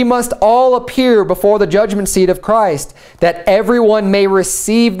 For we must all appear before the judgment seat of Christ, that everyone may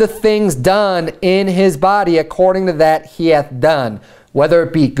receive the things done in his body according to that he hath done, whether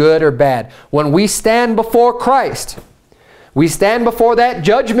it be good or bad. When we stand before Christ, we stand before that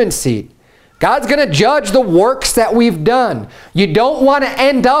judgment seat. God's going to judge the works that we've done. You don't want to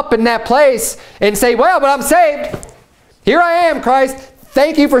end up in that place and say, well, but I'm saved. Here I am, Christ.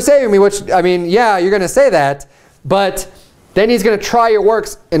 Thank you for saving me. Which, I mean, yeah, you're going to say that. But then He's going to try your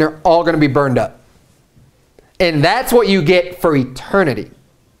works and they're all going to be burned up. And that's what you get for eternity.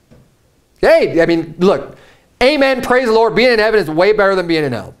 Hey, I mean, look. Amen, praise the Lord. Being in heaven is way better than being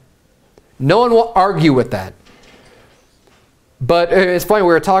in hell. No one will argue with that. But it's funny, we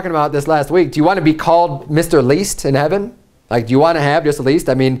were talking about this last week. Do you want to be called Mr. Least in heaven? Like, do you want to have just the least?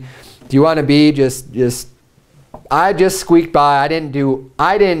 I mean, do you want to be just I just squeaked by. I didn't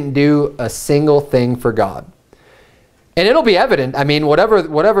do a single thing for God. And it'll be evident. I mean,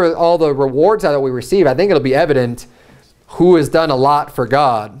 whatever all the rewards are that we receive, I think it'll be evident who has done a lot for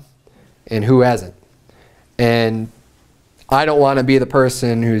God and who hasn't. And I don't want to be the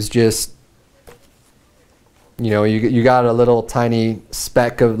person who's just, you know, you got a little tiny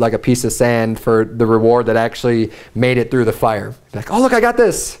speck of like a piece of sand for the reward that actually made it through the fire. Like, oh, look, I got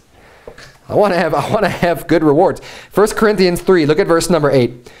this. I want to have good rewards. 1 Corinthians 3, look at verse number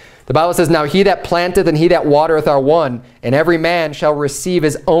 8. The Bible says, now he that planteth and he that watereth are one, and every man shall receive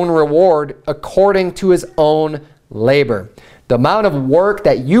his own reward according to his own labor. The amount of work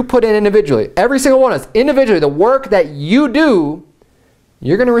that you put in individually, every single one of us, individually, the work that you do,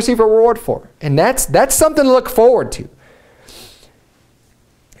 you're going to receive a reward for. And that's something to look forward to.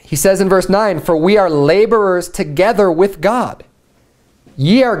 He says in verse 9, for we are laborers together with God.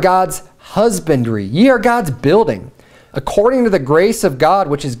 Ye are God's husbandry. Ye are God's building. According to the grace of God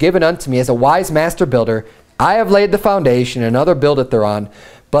which is given unto me as a wise master builder, I have laid the foundation, and another buildeth thereon.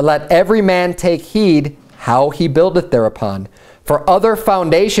 But let every man take heed how he buildeth thereupon. For other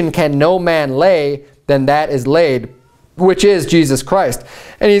foundation can no man lay than that is laid, which is Jesus Christ.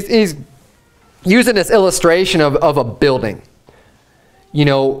 And he's using this illustration of a building. You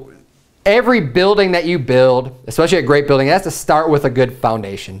know, every building that you build, especially a great building, it has to start with a good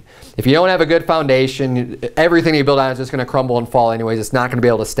foundation. If you don't have a good foundation, everything you build on is just going to crumble and fall anyways. It's not going to be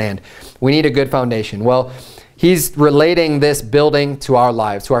able to stand. We need a good foundation. Well, he's relating this building to our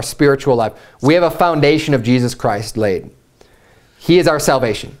lives, to our spiritual life. We have a foundation of Jesus Christ laid. He is our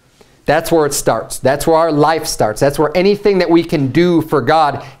salvation. That's where it starts. That's where our life starts. That's where anything that we can do for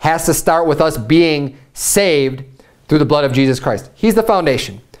God has to start with us being saved through the blood of Jesus Christ. He's the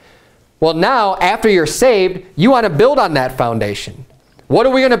foundation. Well, now, after you're saved, you want to build on that foundation. What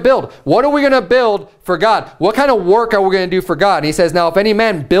are we going to build? What are we going to build for God? What kind of work are we going to do for God? And he says, now if any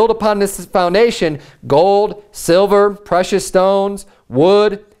man build upon this foundation, gold, silver, precious stones,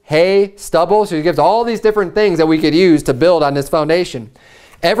 wood, hay, stubble. So he gives all these different things that we could use to build on this foundation.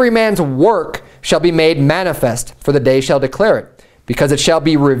 Every man's work shall be made manifest, for the day shall declare it, because it shall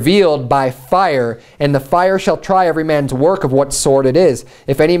be revealed by fire, and the fire shall try every man's work of what sort it is.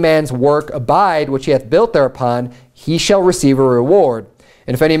 If any man's work abide, which he hath built thereupon, he shall receive a reward.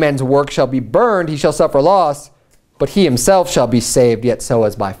 And if any man's work shall be burned, he shall suffer loss, but he himself shall be saved, yet so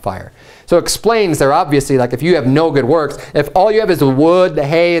as by fire. So it explains there, obviously, like if you have no good works, if all you have is the wood, the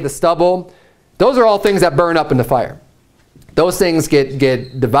hay, the stubble, those are all things that burn up in the fire. Those things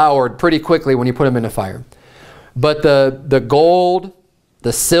get devoured pretty quickly when you put them in the fire. But the gold,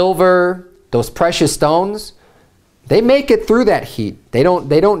 the silver, those precious stones, they make it through that heat. They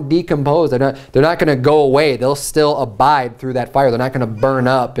don't decompose. They're not going to go away. They'll still abide through that fire. They're not going to burn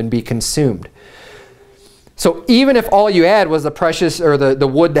up and be consumed. So even if all you had was the precious, or the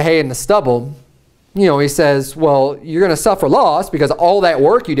wood, the hay, and the stubble, you know, he says, well, you're going to suffer loss because all that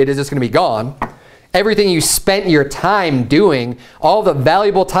work you did is just going to be gone. Everything you spent your time doing, all the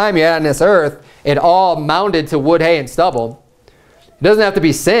valuable time you had on this earth, it all amounted to wood, hay, and stubble. It doesn't have to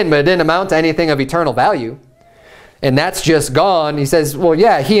be sin, but it didn't amount to anything of eternal value. And that's just gone. He says, well,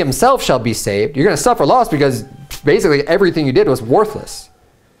 yeah, he himself shall be saved. You're going to suffer loss because basically everything you did was worthless.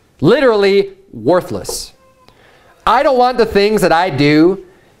 Literally worthless. I don't want the things that I do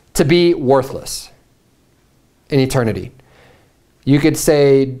to be worthless in eternity. You could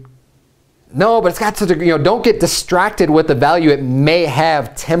say, no, but it's got to, you know, don't get distracted with the value it may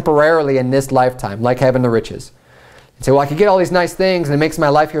have temporarily in this lifetime, like having the riches. And say, well, I could get all these nice things and it makes my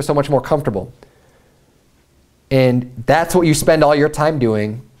life here so much more comfortable. And that's what you spend all your time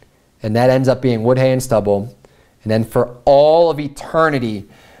doing, and that ends up being wood, hay, and stubble. And then for all of eternity,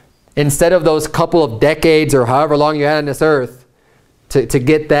 instead of those couple of decades or however long you had on this earth, to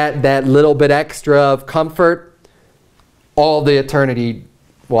get that little bit extra of comfort, all the eternity,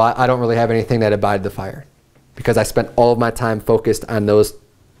 well, I don't really have anything that abide the fire because I spent all of my time focused on those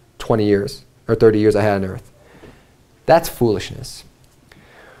 20 years or 30 years I had on earth. That's foolishness.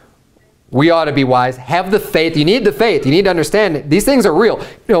 We ought to be wise. Have the faith. You need the faith. You need to understand these things are real.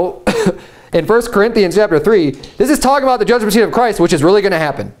 You know, in 1 Corinthians chapter 3, this is talking about the judgment seat of Christ, which is really going to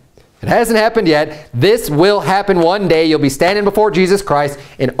happen. It hasn't happened yet. This will happen one day. You'll be standing before Jesus Christ,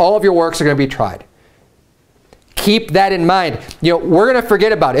 and all of your works are going to be tried. Keep that in mind. You know, we're going to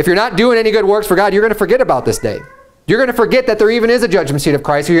forget about it. If you're not doing any good works for God, you're going to forget about this day. You're going to forget that there even is a judgment seat of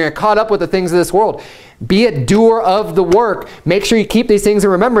Christ. You're going to get caught up with the things of this world. Be a doer of the work. Make sure you keep these things in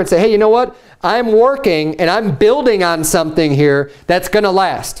remembrance. Say, hey, you know what? I'm working and I'm building on something here that's going to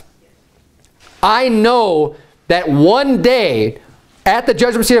last. I know that one day at the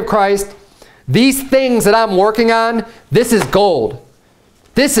judgment seat of Christ, these things that I'm working on, this is gold.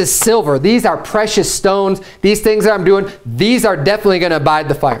 This is silver. These are precious stones. These things that I'm doing, these are definitely going to abide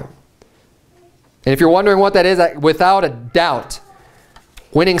the fire. And if you're wondering what that is, without a doubt,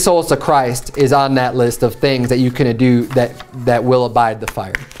 winning souls to Christ is on that list of things that you can do that will abide the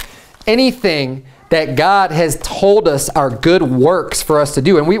fire. Anything that God has told us are good works for us to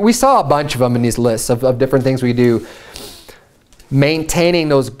do, and we saw a bunch of them in these lists of different things we do, maintaining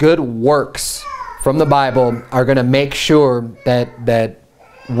those good works from the Bible are going to make sure that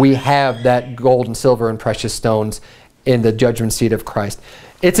we have that gold and silver and precious stones in the judgment seat of Christ.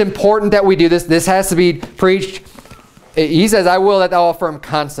 It's important that we do this. This has to be preached. He says, I will that thou affirm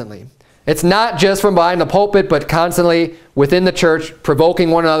constantly. It's not just from behind the pulpit, but constantly within the church,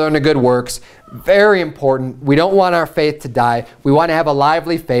 provoking one another into good works. Very important. We don't want our faith to die. We want to have a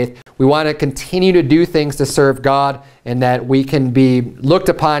lively faith. We want to continue to do things to serve God, and that we can be looked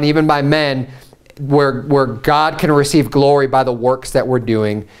upon even by men where God can receive glory by the works that we're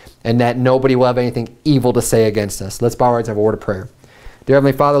doing, and that nobody will have anything evil to say against us. Let's bow our heads and have a word of prayer. Dear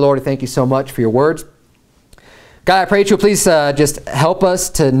Heavenly Father, Lord, I thank you so much for your words. God, I pray that you please just help us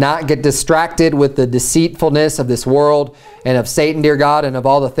to not get distracted with the deceitfulness of this world and of Satan, dear God, and of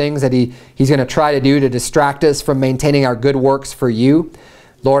all the things that he's going to try to do to distract us from maintaining our good works for you.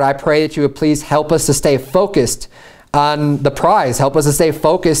 Lord, I pray that you would please help us to stay focused on the prize. Help us to stay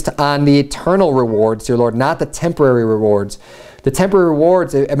focused on the eternal rewards, dear Lord, not the temporary rewards. The temporary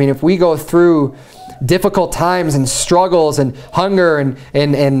rewards, I mean, if we go through difficult times and struggles and hunger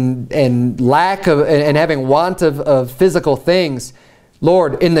and lack of and having want of physical things,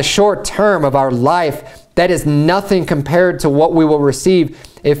 Lord, in the short term of our life, that is nothing compared to what we will receive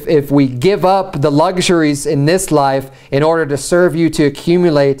if we give up the luxuries in this life in order to serve you, to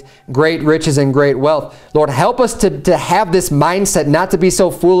accumulate great riches and great wealth. Lord, help us to have this mindset, not to be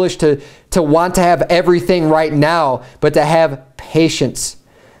so foolish to want to have everything right now, but to have patience.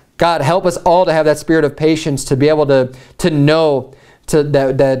 God, help us all to have that spirit of patience, to be able to know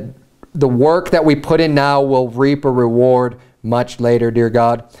that the work that we put in now will reap a reward much later, dear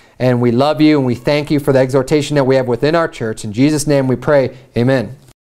God. And we love you and we thank you for the exhortation that we have within our church. In Jesus' name we pray, amen.